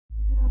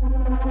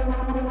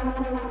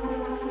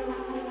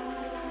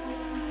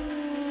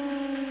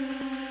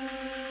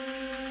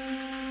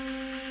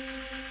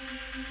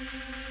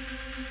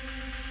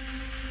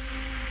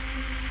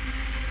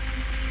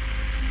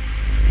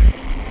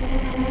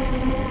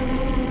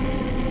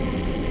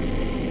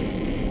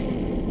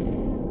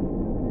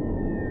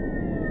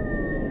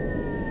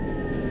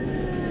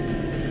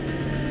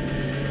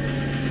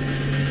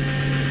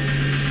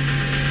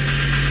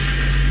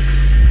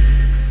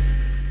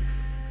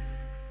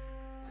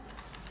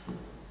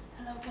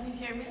can you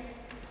hear me?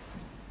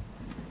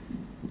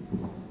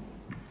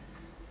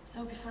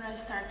 So before I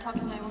start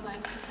talking, I would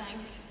like to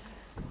thank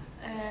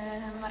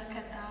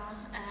Marketa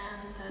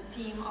and the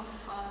team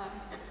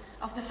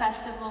of the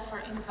festival for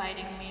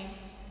inviting me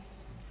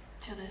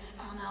to this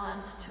panel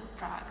and to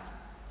Prague.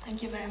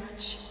 Thank you very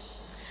much.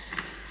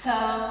 So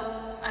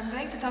I'm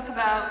going to talk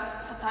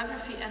about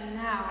photography and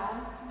now,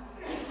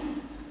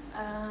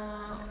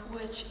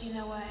 which in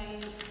a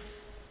way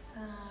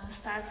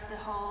starts the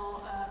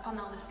whole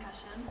panel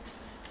discussion.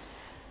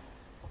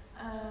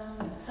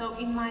 So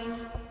in my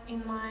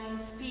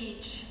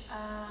speech,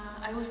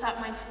 I will start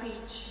my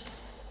speech.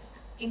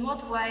 In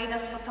what way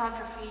does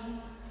photography,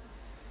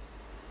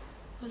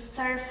 whose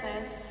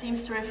surface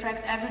seems to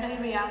reflect everyday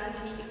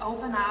reality,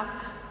 open up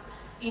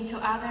into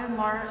other,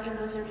 more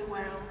illusory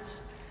worlds?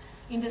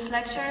 In this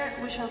lecture,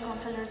 we shall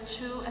consider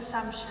two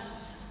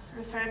assumptions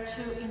referred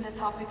to in the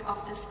topic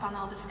of this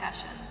panel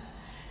discussion.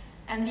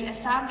 And the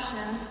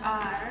assumptions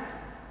are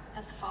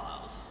as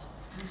follows.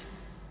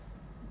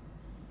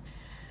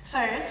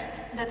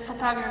 First, that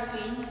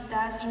photography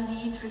does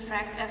indeed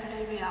reflect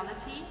everyday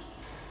reality.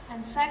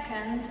 And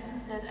second,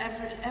 that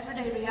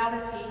everyday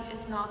reality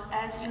is not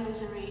as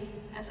illusory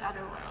as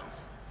other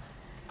worlds.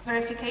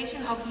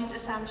 Verification of these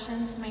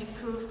assumptions may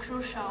prove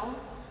crucial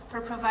for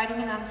providing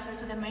an answer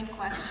to the main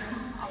question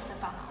of the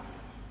panel.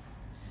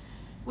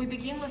 We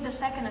begin with the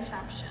second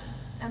assumption,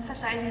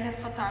 emphasizing that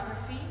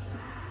photography,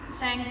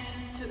 thanks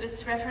to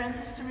its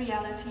references to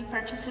reality,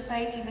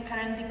 participates in the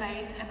current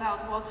debate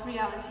about what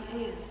reality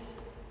is.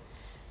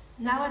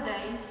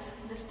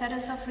 Nowadays, the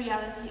status of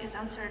reality is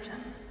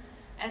uncertain,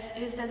 as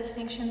is the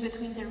distinction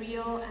between the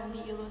real and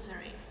the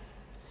illusory.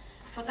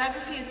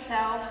 Photography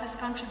itself has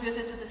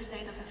contributed to the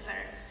state of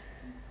affairs.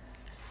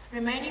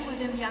 Remaining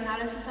within the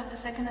analysis of the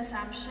second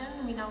assumption,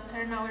 we now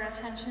turn our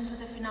attention to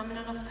the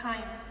phenomenon of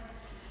time,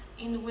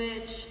 in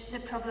which the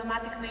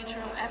problematic nature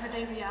of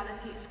everyday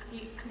reality is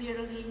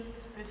clearly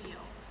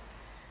revealed.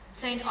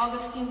 Saint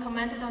Augustine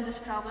commented on this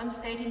problem,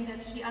 stating that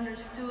he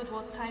understood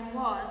what time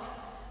was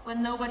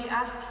when nobody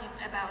asked him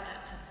about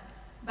it,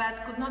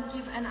 but could not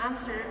give an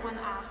answer when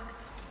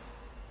asked.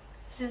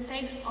 Since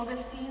Saint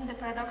Augustine, the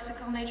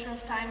paradoxical nature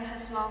of time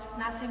has lost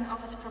nothing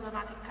of its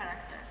problematic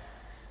character.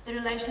 The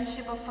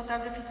relationship of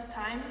photography to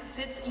time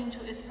fits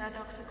into its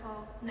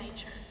paradoxical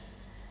nature.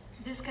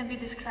 This can be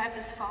described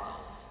as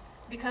follows.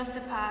 Because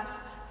the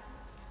past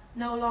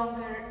no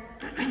longer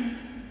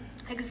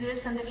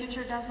exists and the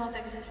future does not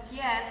exist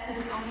yet, there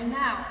is only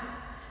now.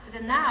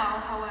 The now,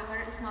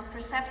 however, is not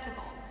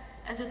perceptible,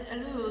 as it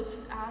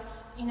eludes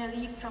us in a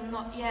leap from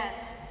not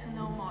yet to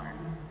no more.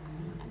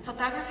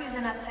 Photography is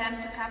an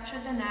attempt to capture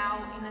the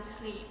now in its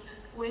sleep,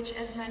 which,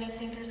 as many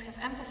thinkers have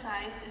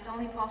emphasized, is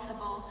only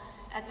possible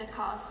at the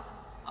cost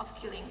of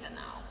killing the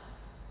now.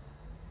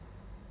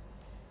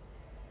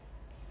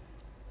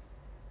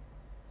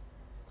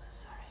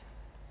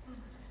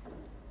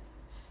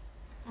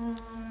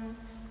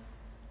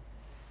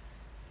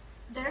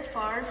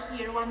 Therefore,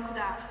 here one could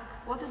ask,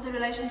 what is the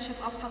relationship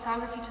of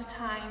photography to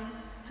time,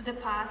 to the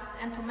past,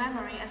 and to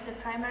memory as the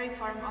primary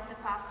form of the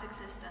past's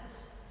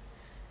existence?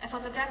 A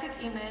photographic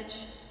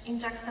image, in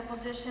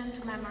juxtaposition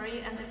to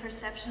memory and the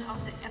perception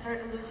of the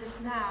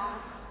ever-elusive now,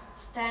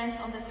 stands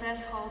on the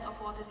threshold of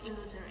what is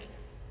illusory.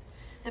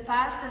 The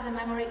past as a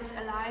memory is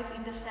alive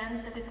in the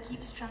sense that it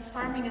keeps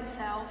transforming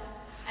itself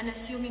and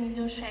assuming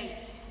new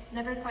shapes,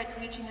 never quite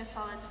reaching a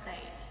solid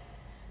state.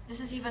 This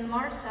is even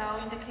more so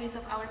in the case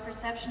of our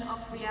perception of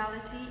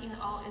reality in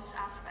all its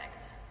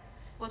aspects.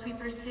 What we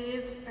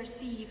perceive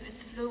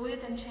is fluid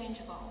and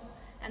changeable,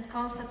 and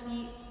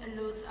constantly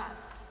eludes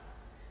us.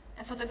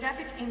 A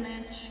photographic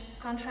image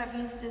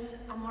contravenes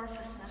this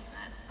amorphousness,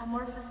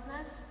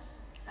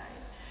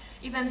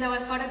 even though a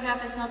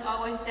photograph is not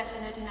always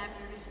definite in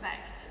every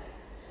respect.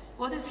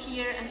 What is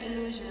here an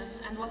illusion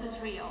and what is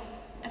real?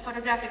 A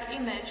photographic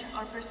image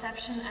or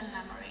perception and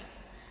memory?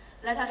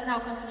 Let us now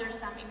consider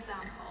some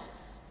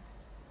examples.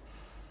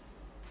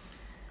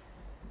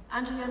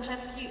 Andrzej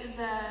Bazin is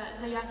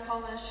a young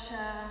Polish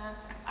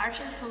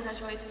artist who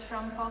graduated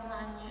from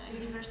Poznań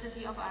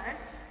University of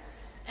Arts,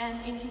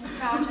 and in his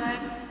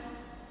project,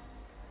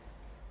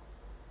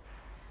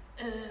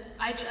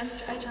 I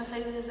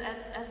translated this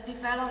as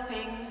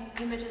developing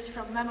images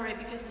from memory,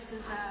 because this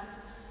is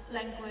a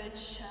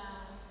language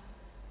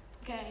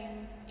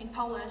game in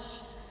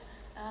Polish.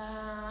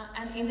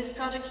 And in this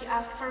project, he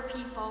asked for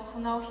people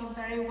who know him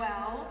very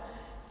well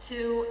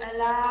to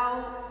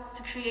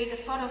create a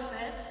photo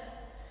fit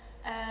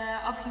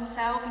of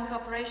himself in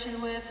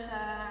cooperation with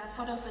a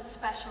photo fit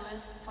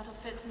specialist. Photo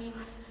fit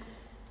means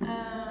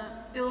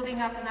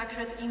building up an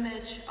accurate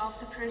image of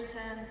the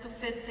person to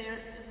fit the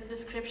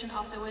description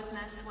of the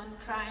witness when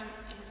crime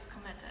is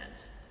committed.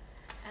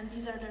 And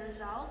these are the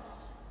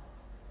results.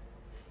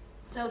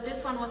 So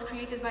this one was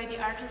created by the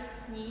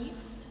artist's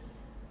niece,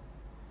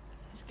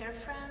 his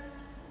girlfriend,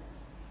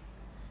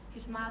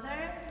 his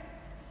mother,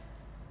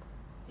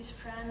 his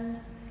friend,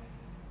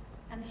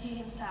 and he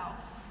himself.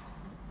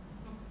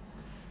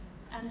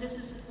 And this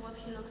is what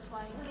he looks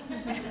like.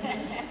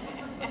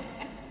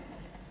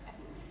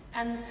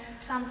 And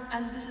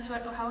this is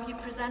how he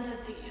presented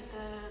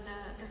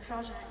the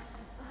project.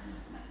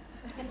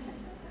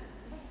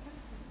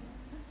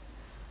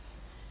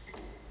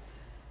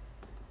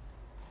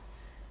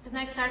 The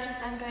next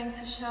artist I'm going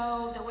to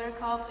show the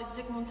work of is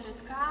Zygmunt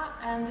Rydka,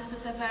 and this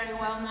is a very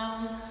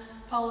well-known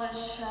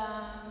Polish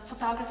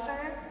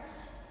photographer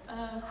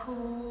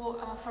who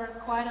for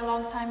quite a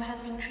long time has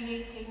been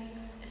creating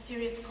a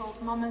series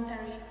called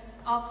Momentary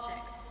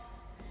Objects.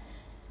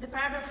 The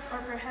paradox, or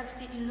perhaps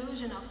the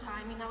illusion of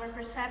time in our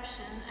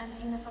perception and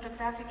in a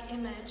photographic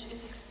image,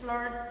 is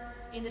explored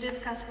in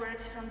Rydka's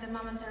works from the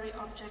Momentary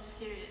Object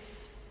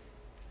series.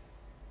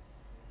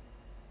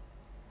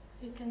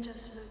 You can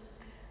just look.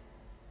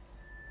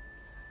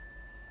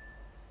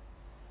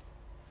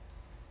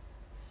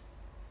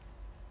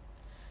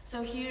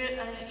 So here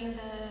in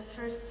the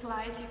first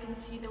slides you can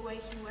see the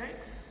way he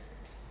works.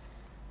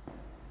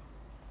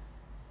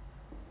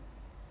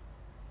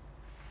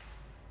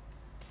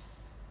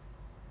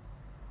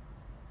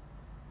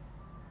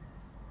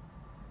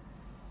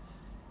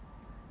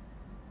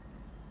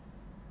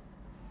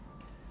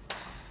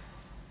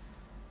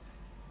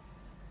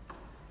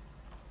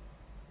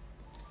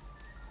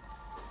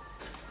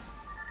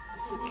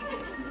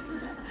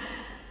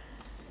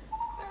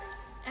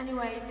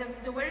 Anyway,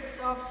 the work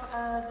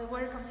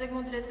of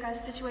Zygmunt Rydka is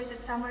situated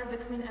somewhere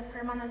between a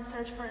permanent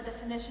search for a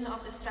definition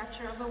of the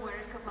structure of a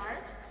work of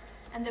art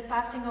and the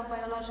passing of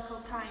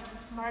biological time,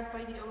 marked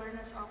by the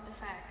awareness of the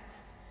fact.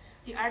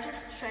 The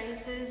artist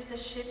traces the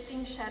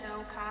shifting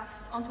shadow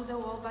cast onto the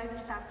wall by the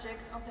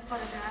subject of the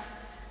photograph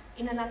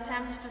in an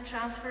attempt to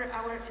transfer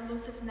our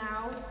elusive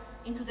now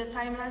into the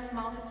timeless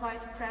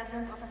multiplied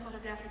present of a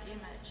photographic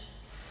image.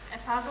 A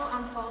puzzle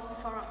unfolds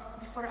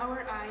before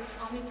our eyes,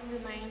 only to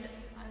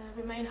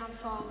remain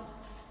unsolved,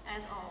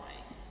 as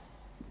always.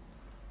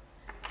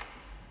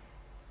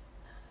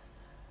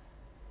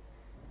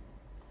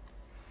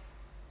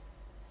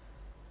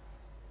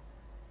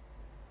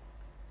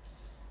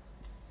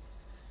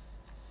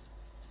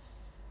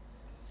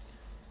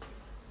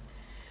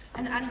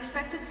 An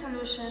unexpected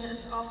solution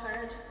is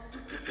offered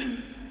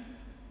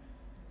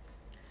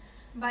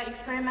by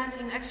experiments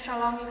in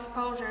extra-long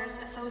exposures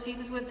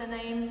associated with the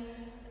name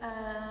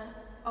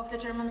of the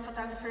German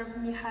photographer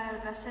Michael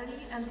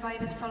Wessely, and by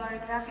the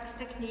solarographics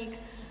technique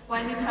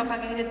widely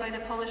propagated by the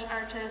Polish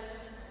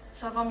artists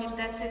Sławomir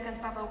Decyk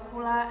and Paweł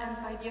Kula, and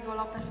by Diego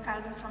Lopez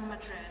Calvin from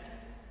Madrid.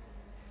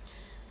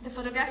 The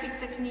photographic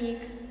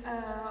technique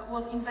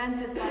was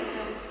invented by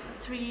those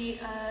three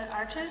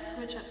artists,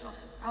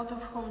 out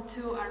of whom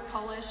two are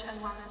Polish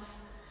and one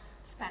is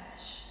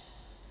Spanish.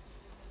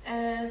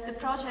 The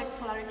project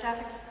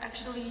Solarographics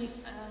actually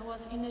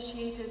was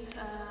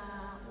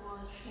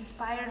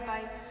inspired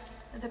by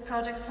the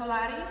project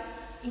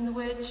Solaris, in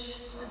which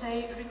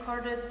they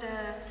recorded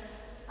the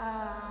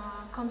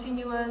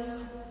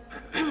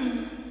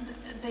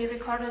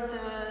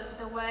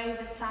the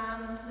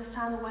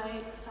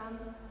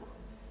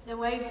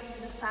way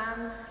the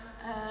sun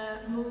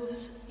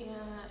moves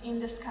in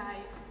the sky.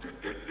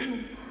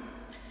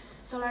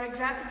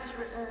 Solarographics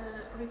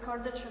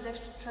recorded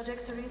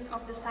trajectories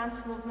of the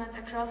sun's movement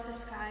across the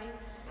sky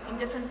in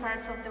different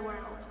parts of the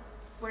world,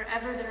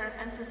 wherever there are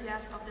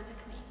enthusiasts of the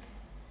technique.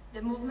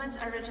 The movements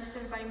are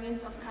registered by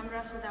means of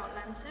cameras without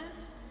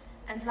lenses,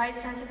 and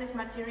light-sensitive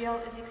material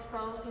is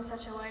exposed in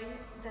such a way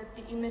that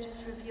the image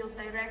is revealed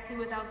directly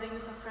without the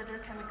use of further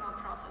chemical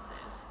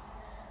processes.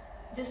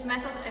 This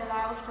method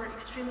allows for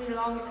extremely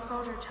long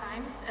exposure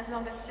times, as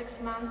long as 6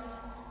 months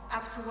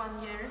up to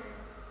 1 year.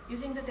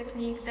 Using the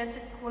technique,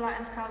 Decyk, Kula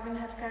and Calvin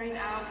have carried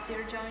out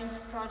their joint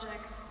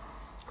project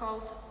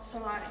called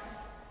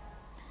Solaris.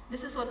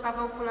 This is what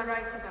Paweł Kula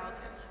writes about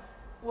it.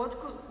 What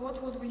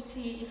would we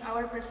see if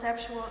our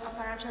perceptual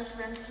apparatus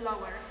ran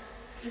slower,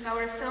 if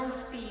our film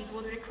speed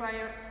would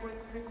require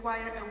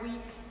a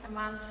week, a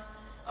month,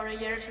 or a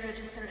year to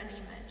register an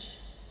image?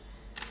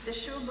 The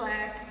shoe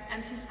black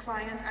and his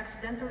client,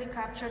 accidentally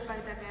captured by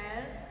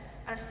Daguerre,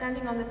 are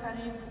standing on the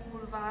Paris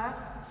Boulevard,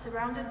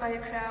 surrounded by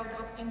a crowd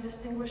of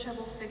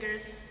indistinguishable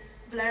figures,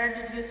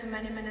 blurred due to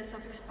many minutes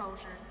of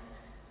exposure.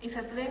 If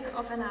a blink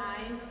of an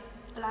eye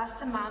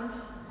lasts a month,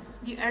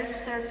 the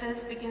Earth's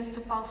surface begins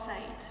to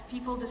pulsate.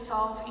 People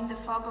dissolve in the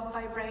fog of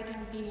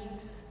vibrating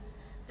beings.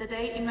 The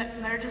day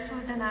merges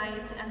with the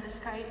night, and the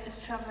sky is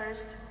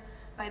traversed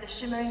by the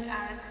shimmering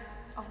arc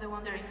of the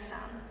wandering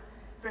sun.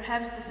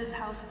 Perhaps this is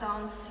how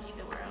stones see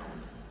the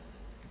world.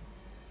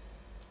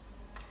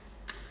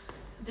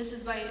 This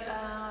is by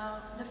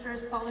the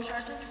first Polish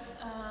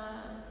artist,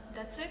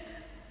 Decyk.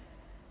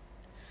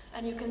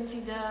 And you can see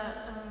the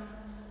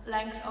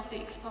length of the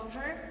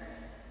exposure.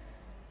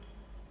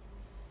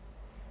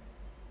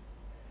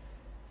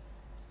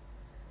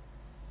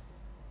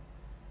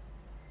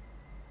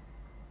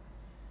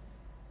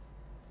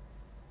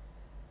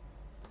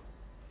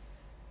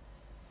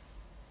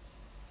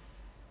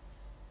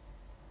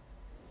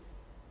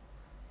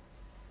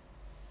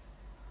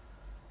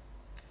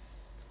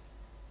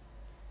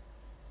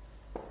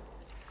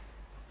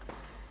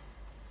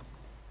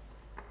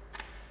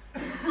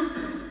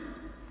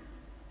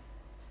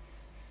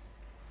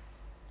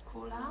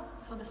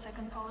 also the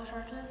second Polish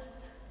artist.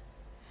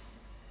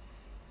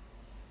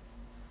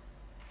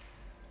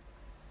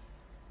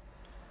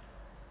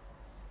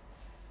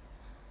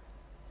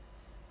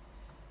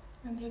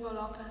 And Diego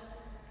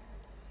Lopez,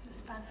 the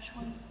Spanish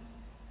one.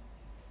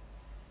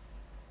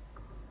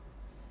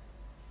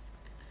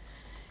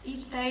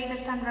 Each day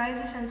the sun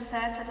rises and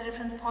sets at a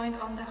different point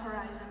on the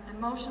horizon. The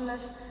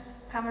motionless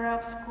camera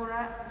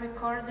obscura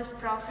record this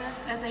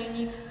process as a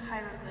unique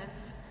hieroglyph.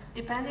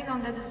 Depending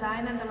on the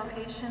design and the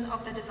location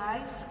of the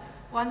device,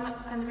 one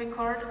can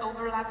record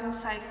overlapping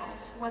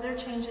cycles, weather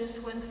changes,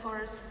 wind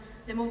force,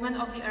 the movement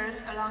of the Earth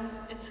along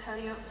its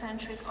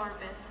heliocentric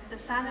orbit. The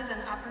sun is an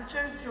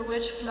aperture through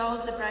which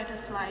flows the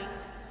brightest light.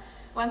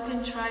 One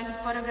can try to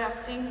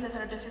photograph things that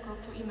are difficult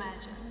to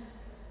imagine.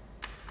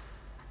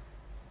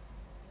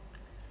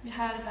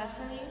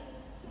 Majak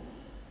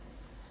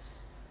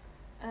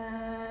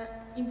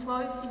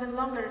employs even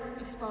longer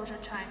exposure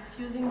times.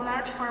 Using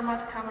large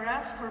format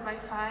cameras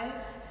 4x5,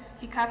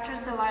 he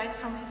captures the light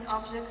from his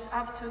objects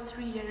up to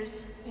 3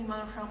 years in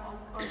monochrome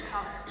or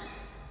color.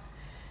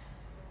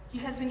 He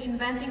has been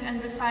inventing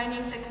and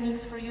refining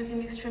techniques for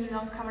using extremely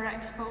long camera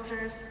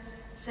exposures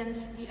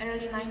since the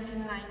early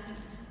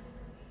 1990s.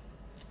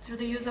 Through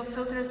the use of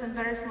filters and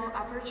very small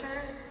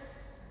aperture,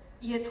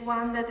 yet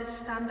one that is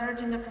standard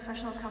in a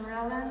professional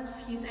camera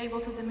lens, he is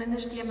able to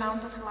diminish the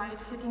amount of light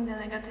hitting the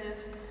negative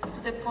to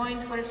the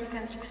point where he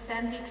can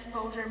extend the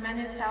exposure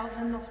many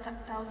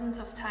thousands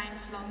of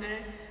times longer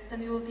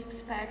than you would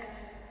expect.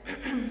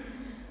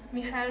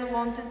 Michael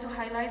wanted to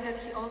highlight that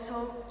he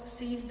also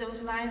sees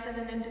those lines as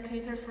an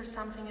indicator for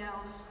something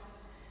else.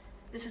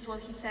 This is what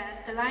he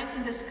says: the lines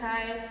in the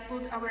sky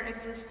put our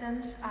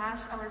existence,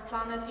 us, our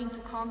planet, into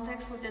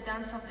context with the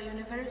dance of the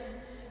universe,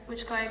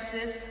 which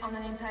coexists on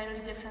an entirely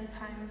different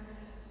time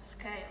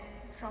scale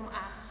from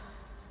us.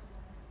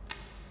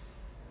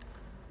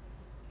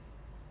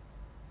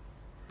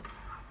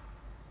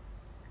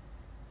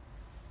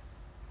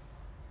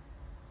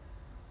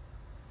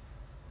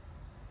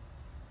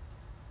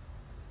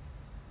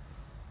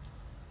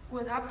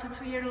 With up to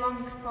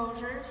 2-year-long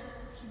exposures,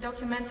 he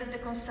documented the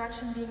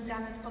construction being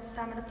done at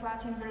Potsdamer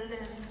Platz in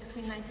Berlin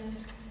between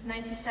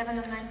 1997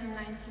 and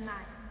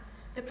 1999.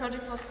 The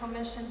project was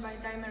commissioned by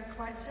Daimler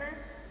Chrysler.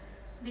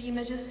 The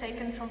images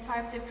taken from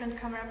 5 different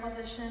camera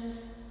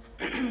positions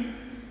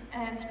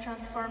and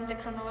transformed the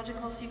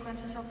chronological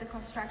sequences of the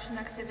construction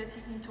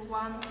activity into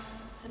one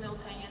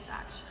simultaneous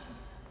action.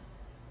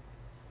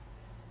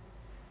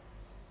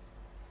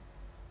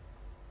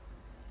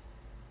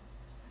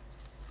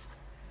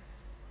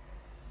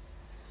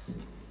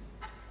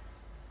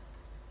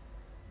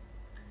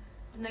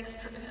 The next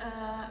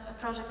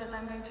project that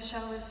I'm going to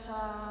show is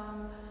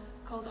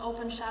called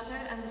Open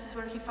Shutter, and this is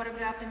where he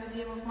photographed the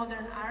Museum of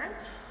Modern Art.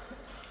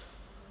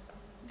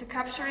 The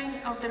capturing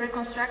of the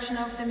reconstruction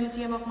of the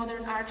Museum of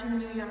Modern Art in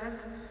New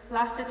York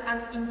lasted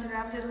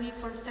uninterruptedly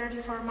for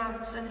 34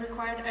 months and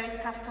required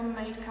 8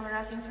 custom-made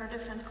cameras in 4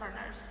 different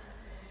corners.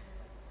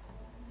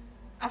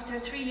 After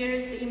 3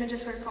 years, the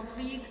images were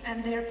complete,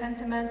 and their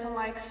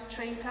pentamental-like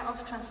strata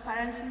of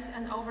transparencies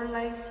and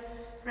overlays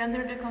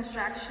rendered the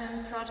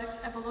construction project's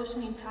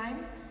evolution in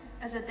time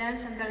as a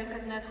dense and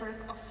delicate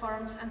network of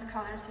forms and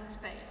colors in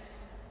space.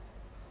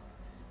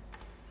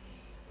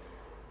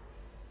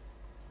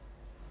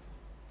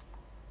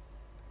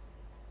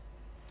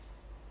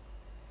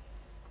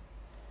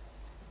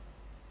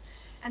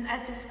 And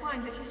at this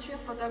point, the history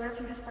of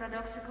photography has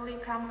paradoxically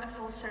come a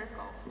full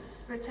circle,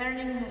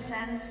 returning in a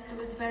sense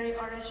to its very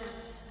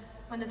origins,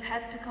 when it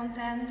had to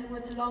contend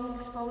with long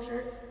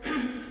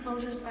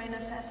exposures by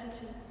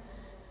necessity.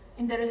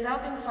 In the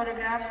resulting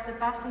photographs, the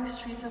bustling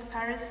streets of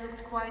Paris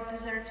looked quite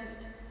deserted.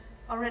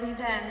 Already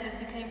then, it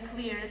became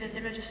clear that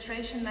the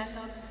registration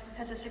method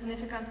has a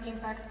significant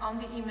impact on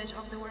the image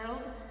of the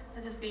world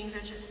that is being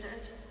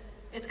registered.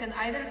 It can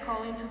either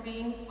call into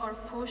being or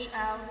push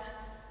out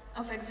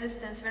of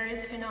existence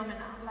various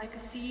phenomena, like a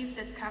sieve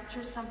that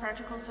captures some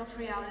particles of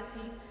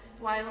reality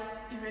while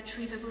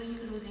irretrievably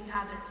losing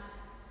others.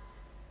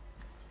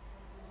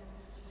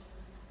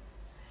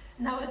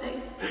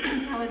 Nowadays,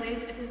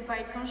 it is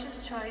by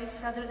conscious choice,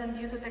 rather than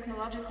due to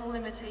technological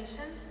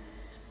limitations,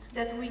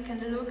 that we can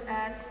look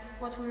at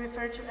what we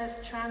refer to as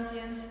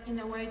transience in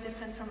a way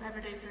different from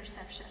everyday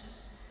perception.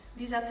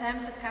 These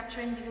attempts at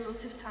capturing the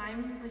elusive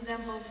time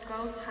resemble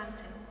ghost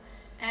hunting,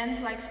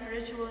 and like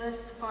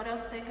spiritualist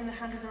photos taken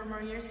 100 or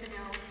more years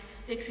ago,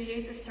 they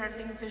create a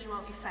startling visual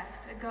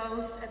effect. A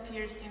ghost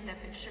appears in the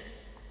picture.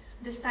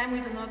 This time we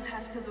do not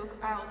have to look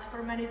out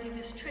for many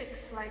devious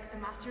tricks like the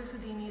master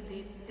Houdini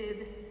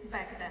did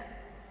back then.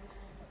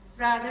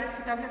 Rather,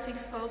 photography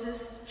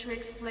exposes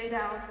tricks played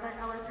out by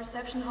our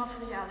perception of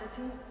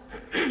reality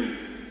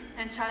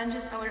and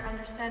challenges our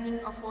understanding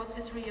of what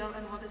is real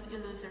and what is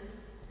illusory.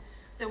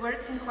 The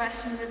works in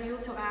question reveal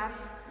to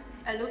us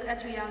a look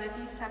at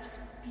reality sub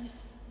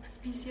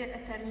specie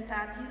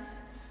aeternitatis,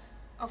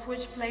 of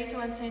which Plato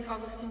and St.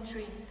 Augustine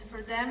dreamed.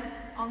 For them,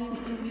 only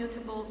the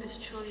immutable is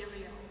truly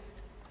real.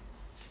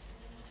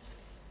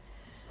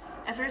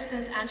 Ever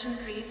since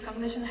ancient Greece,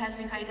 cognition has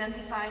been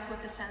identified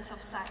with the sense of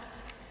sight.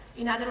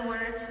 In other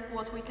words,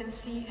 what we can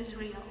see is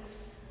real.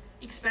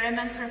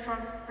 Experiments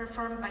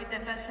performed by De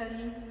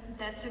Vesely,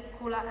 Detzik,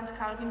 Kula, and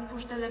Calvin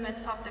push the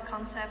limits of the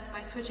concept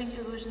by switching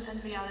illusion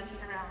and reality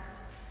around.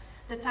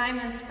 The time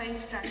and space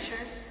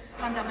structure,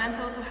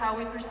 fundamental to how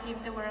we perceive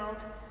the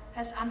world,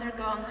 has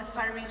undergone a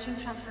far-reaching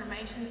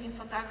transformation in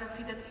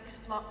photography that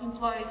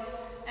employs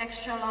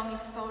extra long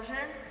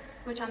exposure,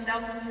 which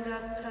undoubtedly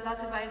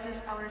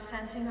relativizes our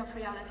sensing of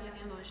reality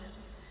and illusion.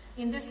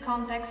 In this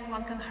context,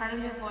 one can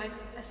hardly avoid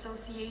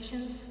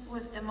associations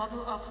with the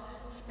model of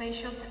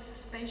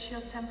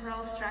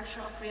spatio-temporal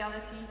structure of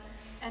reality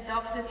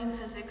adopted in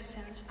physics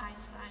since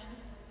Einstein.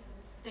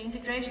 The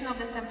integration of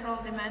the temporal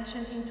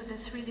dimension into the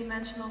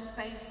three-dimensional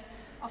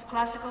space of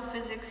classical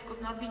physics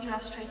could not be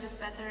illustrated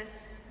better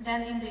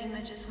than in the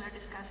images we're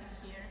discussing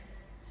here.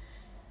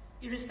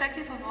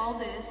 Irrespective of all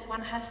this,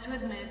 one has to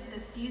admit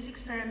that these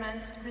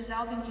experiments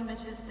result in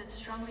images that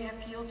strongly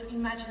appeal to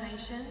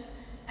imagination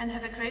and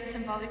have a great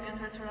symbolic and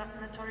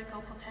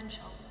rhetorical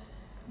potential.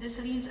 This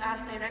leads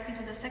us directly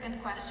to the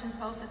second question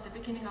posed at the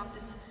beginning of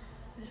this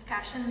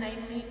discussion,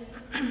 namely,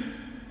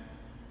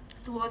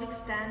 to what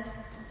extent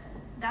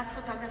does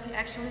photography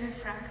actually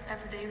refract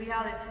everyday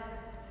reality?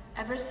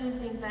 Ever since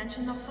the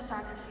invention of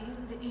photography,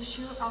 the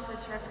issue of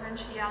its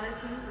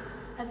referentiality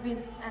has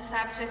been a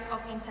subject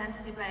of intense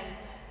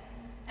debate,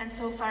 and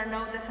so far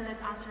no definite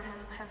answers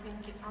have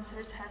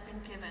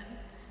been given.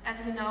 As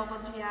we know,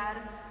 Baudrillard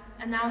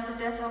announced the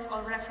death of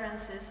all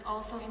references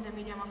also in the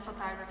medium of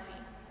photography.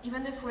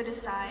 Even if we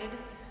decide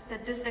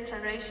that this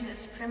declaration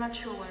is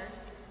premature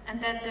and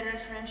that the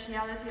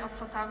referentiality of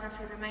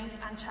photography remains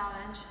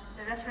unchallenged,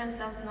 the reference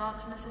does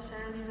not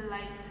necessarily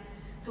relate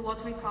to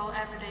what we call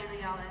everyday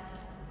reality.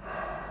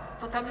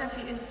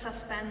 Photography is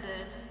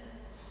suspended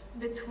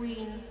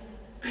between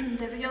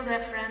the real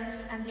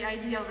reference and the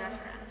ideal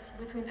reference,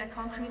 between a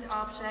concrete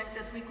object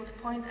that we could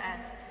point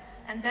at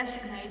and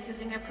designate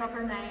using a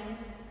proper name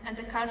and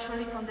a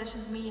culturally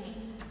conditioned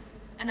meaning,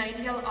 an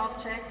ideal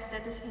object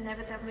that is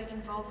inevitably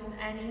involved in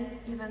any,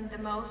 even the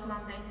most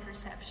mundane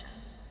perception.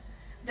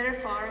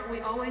 Therefore, we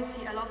always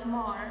see a lot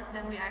more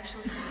than we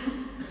actually see.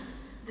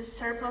 This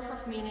surplus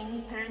of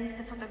meaning turns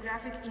the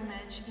photographic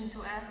image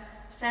into a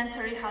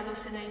sensory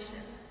hallucination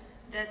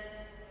that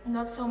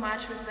not so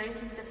much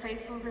replaces the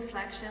faithful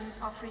reflection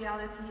of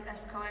reality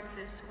as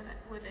coexists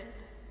with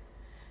it.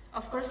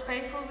 Of course,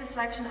 faithful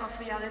reflection of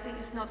reality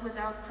is not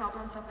without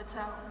problems of its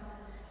own.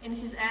 In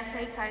his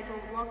essay titled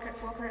Walker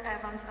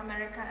Evans,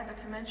 America, a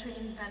Documentary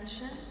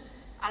Invention,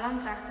 Alan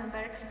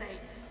Trachtenberg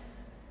states,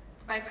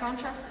 by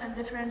contrast and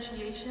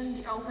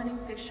differentiation, the opening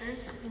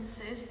pictures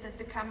insist that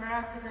the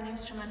camera is an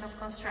instrument of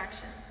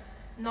construction,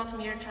 not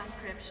mere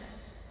transcription,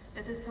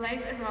 that it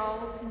plays a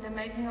role in the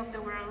making of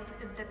the world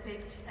it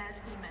depicts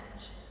as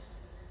image.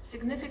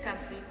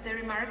 Significantly, the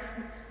remarks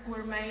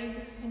were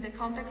made in the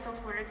context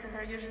of works that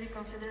are usually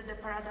considered the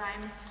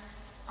paradigm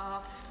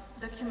of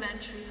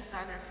documentary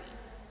photography.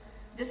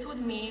 This would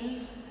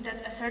mean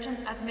that a certain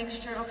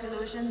admixture of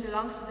illusion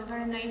belongs to the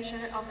very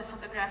nature of the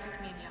photographic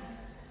medium.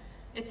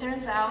 It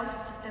turns out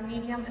that the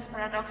medium is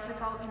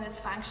paradoxical in its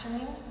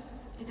functioning.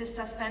 It is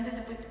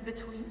suspended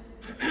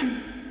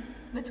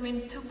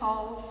between two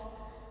poles.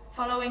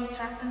 Following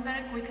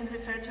Trachtenberg, we can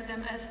refer to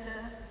them as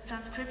the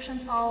transcription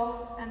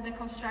pole and the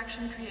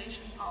construction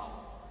creation pole.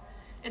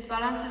 It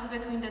balances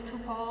between the two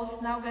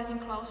poles, now getting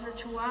closer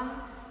to one,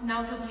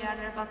 now to the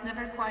other, but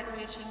never quite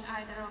reaching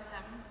either of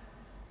them.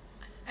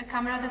 A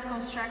camera that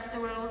constructs the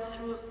world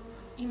through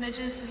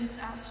images leads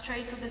us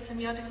straight to the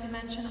semiotic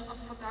dimension of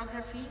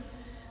photography,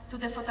 to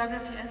the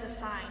photography as a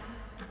sign.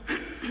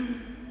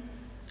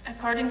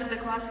 According to the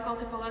classical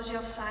typology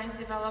of signs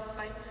developed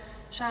by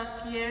Charles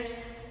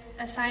Pierce,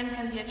 a sign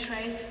can be a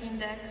trace,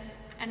 index,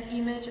 an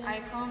image,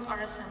 icon, or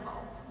a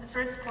symbol. The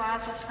first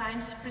class of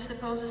signs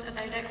presupposes a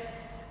direct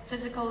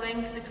physical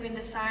link between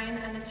the sign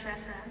and its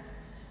referent.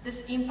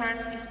 This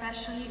imparts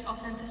especially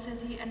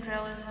authenticity and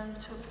realism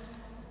to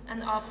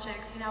an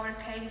object, in our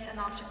case, an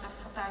object of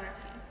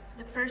photography.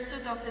 The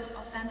pursuit of this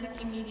authentic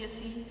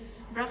immediacy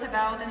brought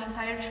about an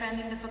entire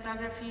trend in the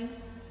photography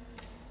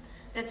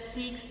that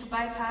seeks to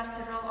bypass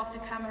the role of the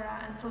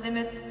camera and to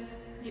limit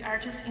the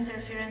artist's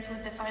interference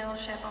with the final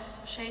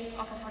shape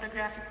of a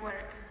photographic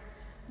work.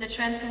 The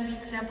trend can be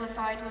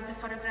exemplified with the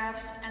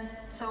photographs and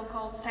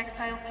so-called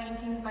tactile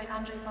paintings by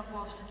André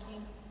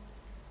Bazin,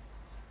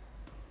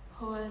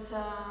 who is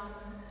a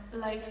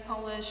late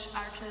Polish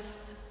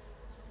artist,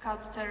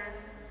 sculptor,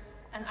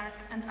 and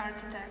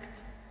architect.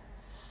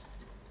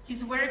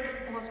 His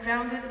work was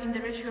grounded in the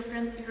rich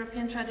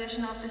European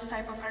tradition of this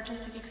type of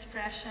artistic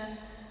expression.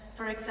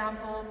 For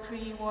example,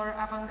 pre-war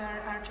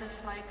avant-garde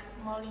artists like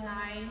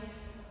Molinai,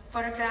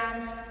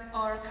 photograms,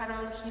 or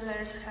Karol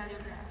Hiller's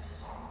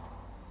heliographs.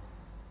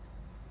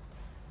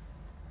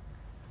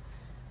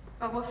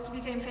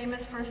 Pawłowski became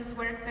famous for his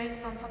work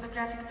based on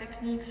photographic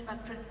techniques, but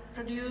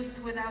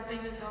produced without the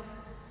use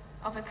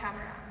of a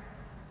camera.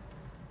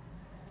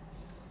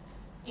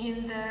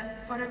 In the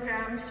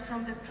photograms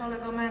from the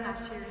Prolegomena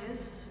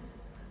series,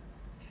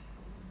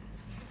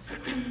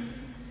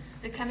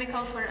 The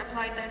chemicals were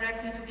applied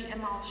directly to the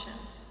emulsion.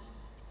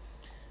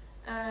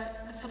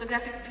 The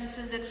photographic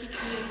pieces that he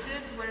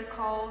created were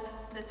called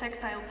the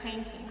tactile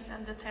paintings,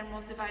 and the term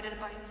was divided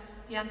by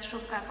Jan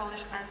Trzupka, a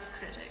Polish arts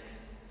critic.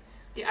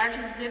 The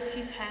artist dipped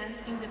his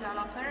hands in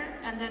developer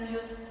and then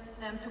used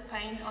them to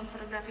paint on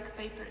photographic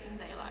paper in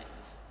daylight.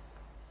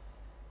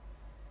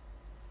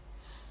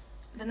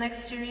 The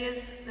next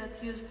series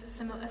that used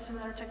a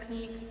similar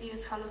technique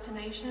is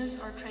hallucinations,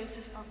 or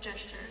traces of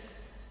gesture.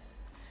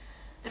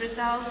 The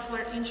results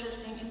were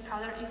interesting in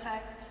color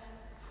effects,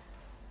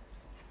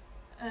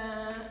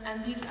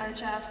 and these are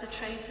just the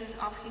traces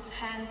of his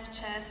hands,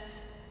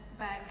 chest,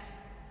 back.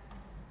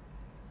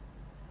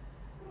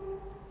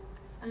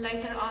 And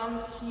later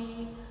on,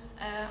 he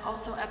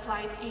also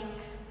applied ink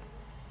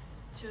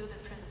to the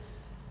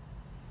prints.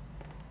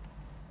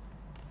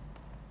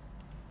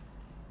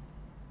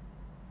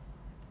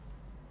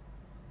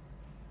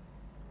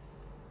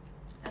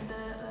 And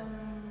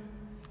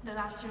the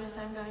last series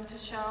I'm going to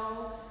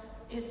show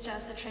is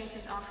just the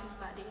traces of his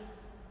body.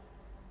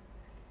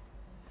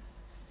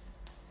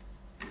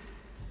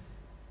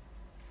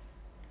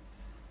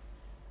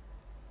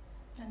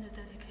 And the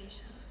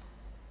dedication.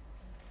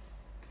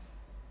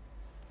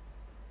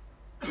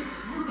 So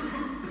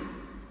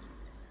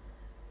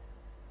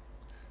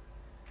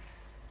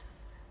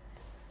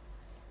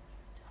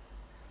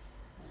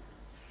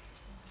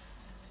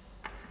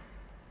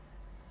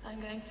I'm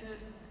going to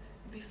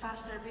be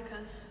faster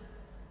because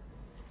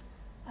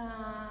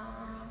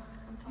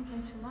I'm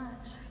talking too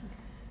much.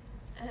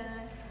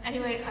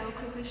 Anyway, I will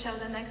quickly show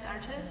the next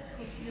artist,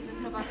 who's Józef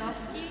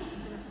Robakowski,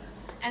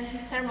 and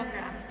his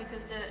thermograms,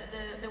 because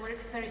the work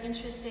is very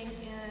interesting.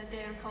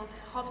 They are called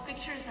hot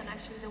pictures, and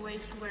actually the way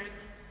he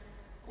worked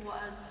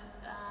was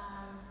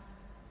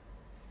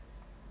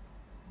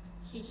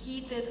he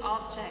heated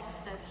objects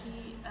that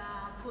he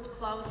put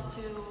close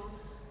to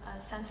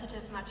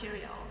sensitive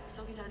material.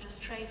 So these are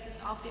just traces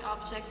of the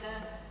object.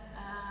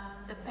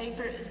 The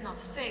paper is not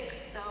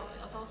fixed, though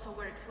it also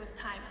works with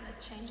time and it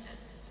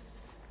changes.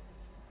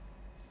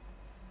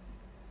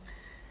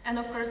 And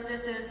of course,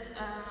 this is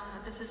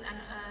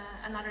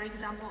another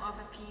example of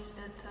a piece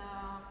that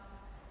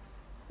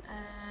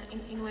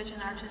in which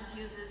an artist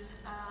uses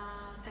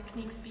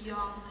techniques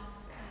beyond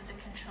the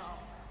control.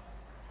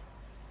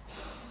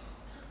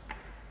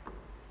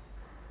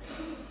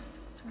 Just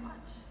too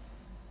much.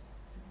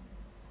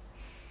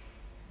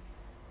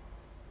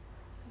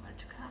 Where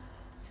to cut?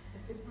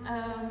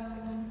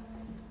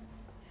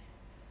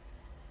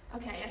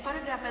 Okay, a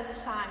photograph as a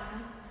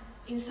sign,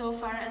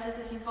 insofar as it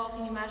is involved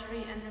in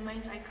imagery and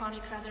remains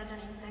iconic rather than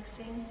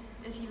indexing,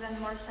 is even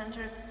more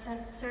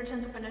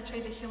certain to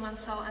penetrate the human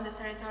soul and the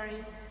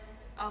territory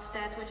of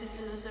that which is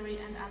illusory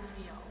and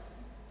unreal.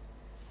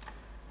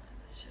 I'll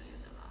just show you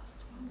the last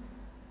one.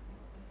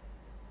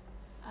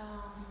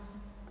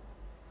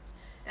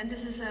 And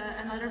this is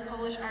another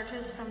Polish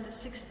artist from the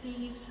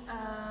 60s,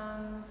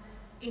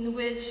 in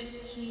which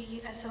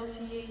he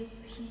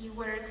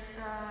works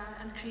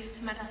and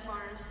creates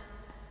metaphors,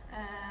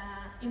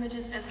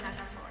 images as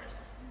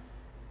metaphors.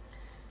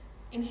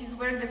 In his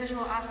work, the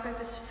visual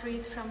aspect is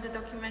freed from the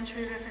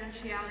documentary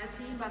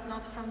referentiality, but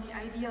not from the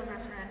ideal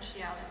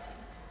referentiality,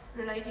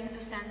 relating to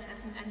sense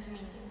and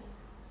meaning.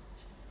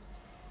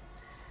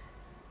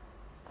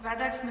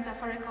 Vardak's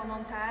metaphorical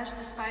montage,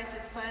 despite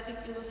its poetic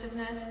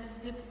elusiveness, is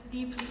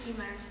deeply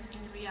immersed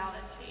in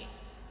reality.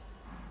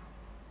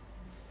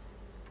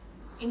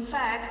 In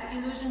fact,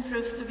 illusion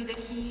proves to be the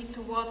key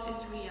to what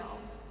is real.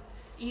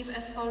 If,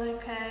 as Paul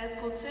Ricoeur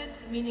puts it,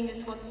 meaning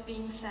is what is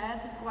being said,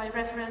 while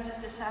reference is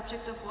the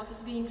subject of what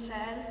is being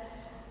said,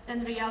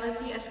 then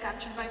reality, as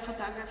captured by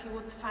photography,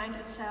 would find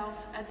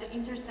itself at the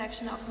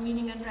intersection of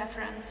meaning and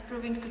reference,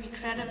 proving to be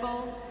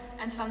credible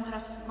and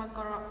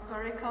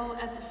phantasmagorical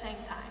at the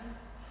same time.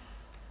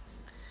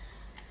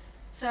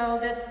 So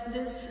that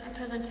this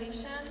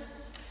presentation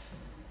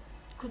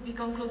could be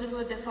concluded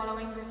with the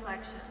following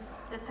reflection.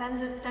 The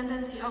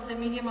tendency of the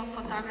medium of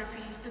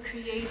photography to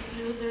create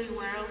illusory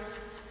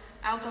worlds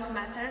out of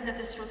matter that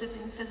is rooted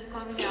in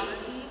physical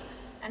reality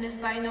and is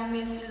by no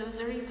means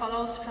illusory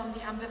follows from the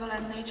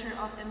ambivalent nature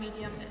of the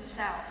medium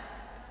itself.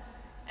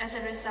 As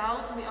a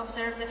result, we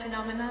observe the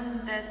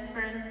phenomenon that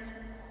Bernd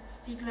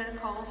Stiegler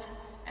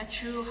calls a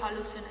true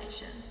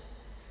hallucination.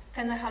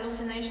 Can a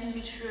hallucination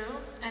be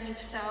true? And if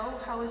so,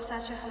 how is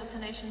such a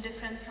hallucination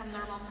different from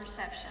normal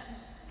perception?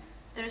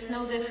 There is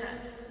no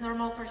difference.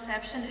 Normal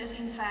perception is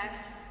in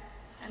fact,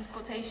 and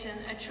quotation,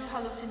 a true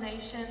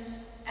hallucination,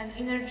 an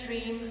inner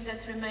dream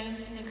that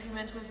remains in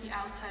agreement with the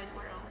outside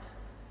world.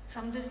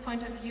 From this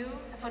point of view,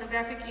 a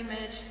photographic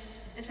image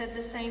is at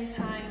the same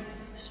time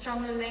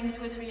strongly linked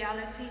with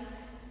reality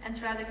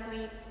and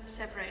radically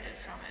separated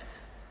from it.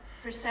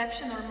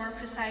 Perception, or more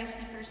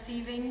precisely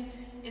perceiving,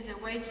 is a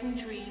waking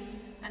dream,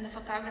 and the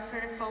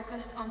photographer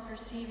focused on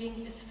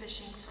perceiving is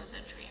fishing for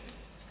the dream.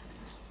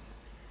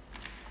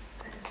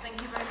 Thank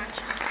you very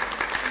much.